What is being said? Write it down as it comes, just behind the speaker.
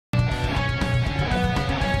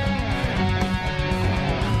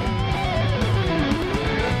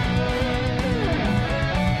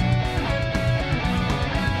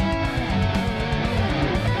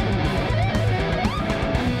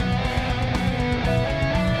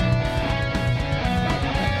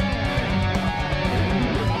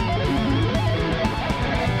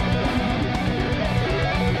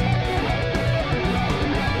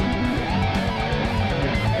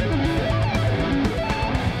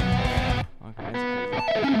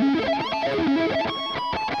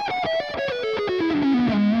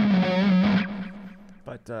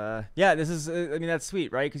Yeah, this is, I mean, that's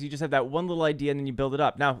sweet, right? Because you just have that one little idea and then you build it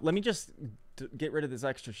up. Now, let me just get rid of this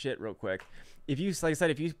extra shit real quick. If you, like I said,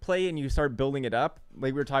 if you play and you start building it up,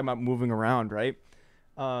 like we were talking about moving around, right?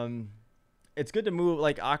 It's good to move,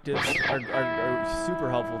 like octaves are super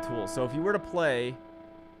helpful tools. So if you were to play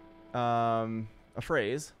a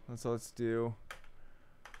phrase, so let's do,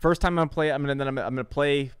 first time I'm gonna play it, I'm gonna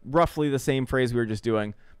play roughly the same phrase we were just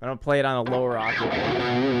doing, but I'm gonna play it on a lower octave.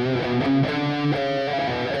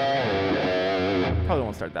 Probably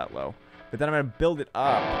won't start that low, but then I'm gonna build it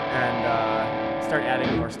up and start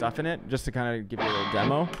adding more stuff in it just to kind of give you a little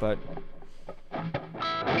demo. But